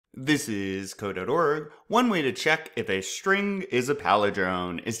This is code.org. One way to check if a string is a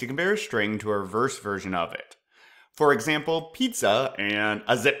palindrome is to compare a string to a reverse version of it. For example, pizza and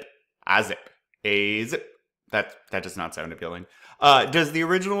a zip. A zip. A zip. That does not sound appealing. Does the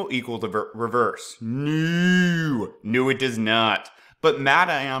original equal the reverse? No. No, it does not. But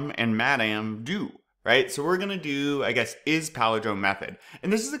madam and madam do. Right? So we're going to do, I guess, is palindrome method.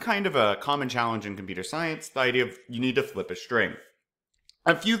 And this is a kind of a common challenge in computer science, the idea of you need to flip a string.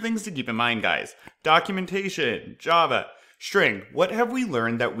 A few things to keep in mind, guys. Documentation, Java, string. What have we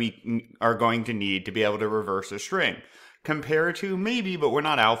learned that we are going to need to be able to reverse a string? Compare to, maybe, but we're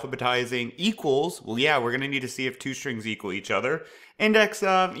not alphabetizing. Equals, well, yeah, we're going to need to see if two strings equal each other. Index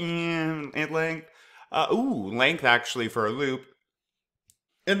of, and length. Length actually for a loop.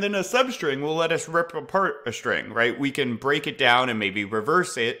 And then a substring will let us rip apart a string, right? We can break it down and maybe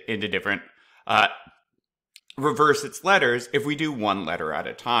reverse it into different reverse its letters if we do one letter at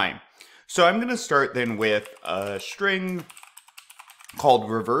a time. So I'm going to start then with a string called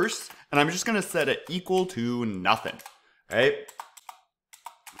reverse, and I'm just going to set it equal to nothing, right?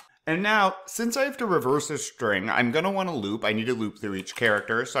 And now, since I have to reverse a string, I'm going to want to loop. I need to loop through each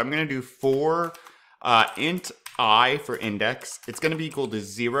character. So I'm going to do for int I for index. It's going to be equal to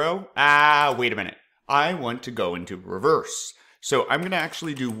 0. Wait a minute. I want to go into reverse. So I'm going to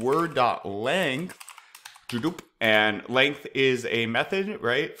actually do word.length. And length is a method,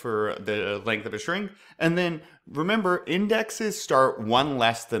 right, for the length of a string. And then remember, indexes start one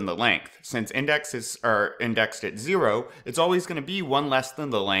less than the length. Since indexes are indexed at 0, it's always going to be one less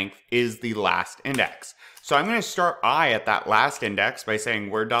than the length is the last index. So I'm going to start I at that last index by saying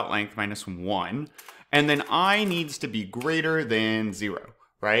word.length minus 1. And then I needs to be greater than 0,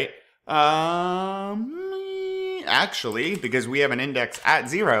 right? Actually, because we have an index at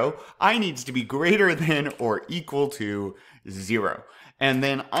 0, I needs to be greater than or equal to 0. And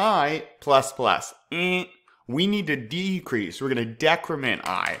then I plus plus, we need to decrease. We're going to decrement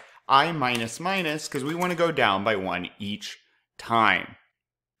I minus minus, because we want to go down by 1 each time.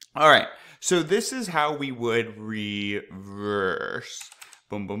 All right, so this is how we would reverse.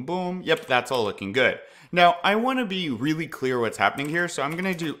 Boom, boom, boom. Yep, that's all looking good. Now, I want to be really clear what's happening here, so I'm going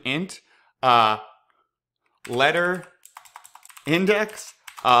to do int letter index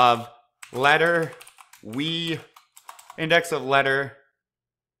of letter index of letter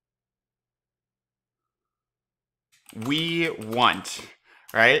we want,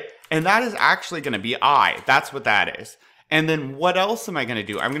 right? And that is actually going to be I. That's what that is. And then what else am I going to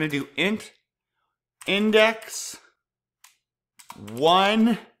do? I'm going to do int index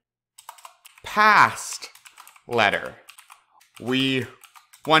one past letter.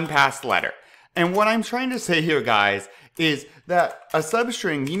 One past letter. And what I'm trying to say here, guys, is that a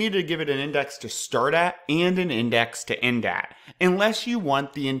substring, you need to give it an index to start at and an index to end at, unless you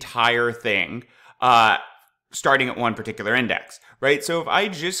want the entire thing starting at one particular index, right? So if I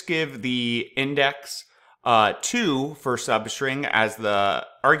just give the index 2 for substring as the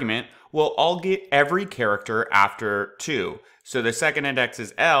argument, well, I'll get every character after 2. So the second index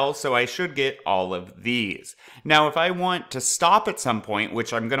is L, so I should get all of these. Now, if I want to stop at some point,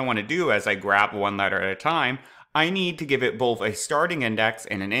 which I'm going to want to do as I grab one letter at a time, I need to give it both a starting index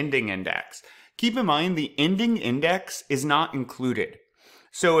and an ending index. Keep in mind, the ending index is not included.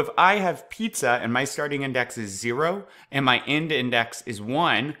 So if I have pizza and my starting index is 0 and my end index is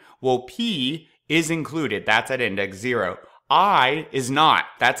 1, well, P is included. That's at index 0. I is not.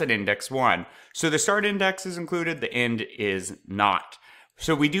 That's at index 1. So the start index is included, the end is not.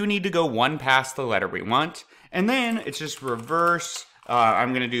 So we do need to go one past the letter we want. And then it's just reverse. I'm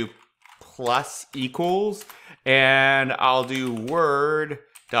going to do plus equals. And I'll do word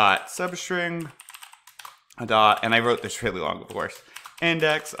dot substring dot, and I wrote this really long, of course,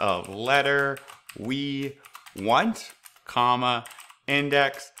 index of letter we want, comma,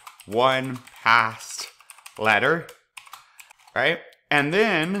 index one past letter, right? And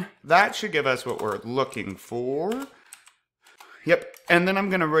then that should give us what we're looking for. Yep. And then I'm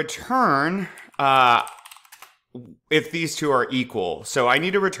going to return if these two are equal. So I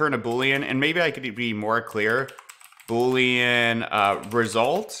need to return a Boolean, and maybe I could be more clear. Boolean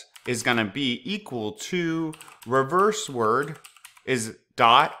result is going to be equal to reverse word is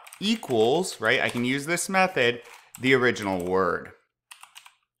dot equals, right? I can use this method, the original word.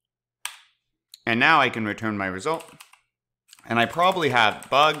 And now I can return my result. And I probably have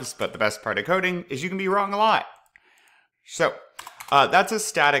bugs, but the best part of coding is you can be wrong a lot. So that's a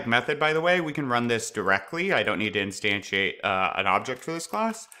static method, by the way. We can run this directly. I don't need to instantiate an object for this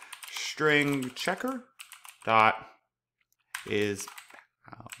class. String checker dot is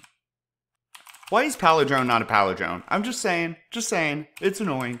Why is palindrome not a palindrome? I'm just saying, it's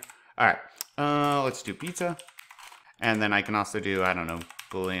annoying. All right, let's do pizza. And then I can also do, I don't know,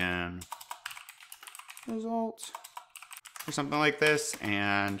 Boolean result or something like this.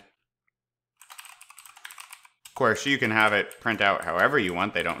 And of course, you can have it print out however you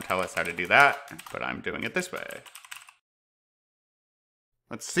want. They don't tell us how to do that, but I'm doing it this way.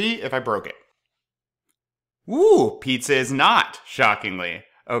 Let's see if I broke it. Ooh, pizza is not, shockingly.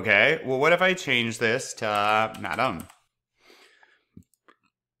 Okay, well, what if I change this to madam?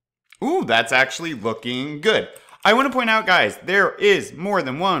 Ooh, that's actually looking good. I want to point out, guys, there is more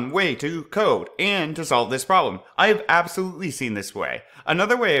than one way to code and to solve this problem. I've absolutely seen this way.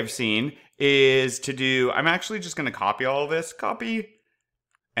 Another way I've seen is to do, I'm actually just going to copy all of this, copy,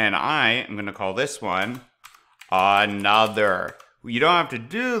 and I am going to call this one another. You don't have to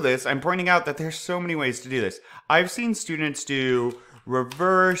do this. I'm pointing out that there's so many ways to do this. I've seen students do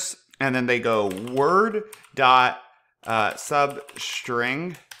reverse, and then they go word dot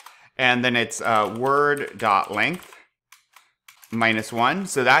substring, and then it's word dot length -1.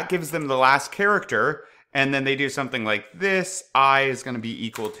 So that gives them the last character, and then they do something like this. I is going to be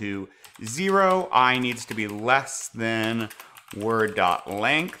equal to 0. I needs to be less than word dot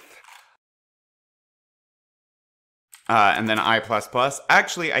length. And then I++.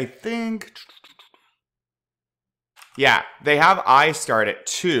 Actually, I think, yeah, they have I start at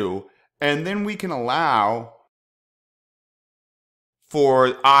 2, and then we can allow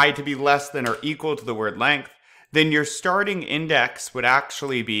for I to be less than or equal to the word length. Then your starting index would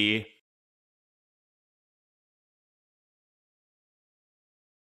actually be,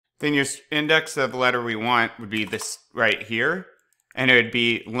 then your index of the letter we want would be this right here, and it would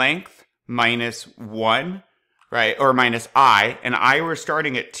be length -1. Right, or minus I, and I were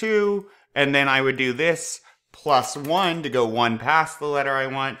starting at 2, and then I would do this +1 to go 1 past the letter I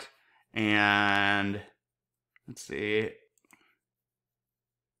want, and let's see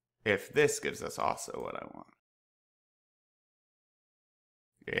if this gives us also what I want.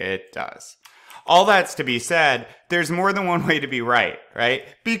 It does. All that's to be said, there's more than one way to be right?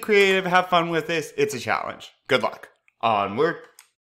 Be creative, have fun with this, it's a challenge. Good luck. Onward.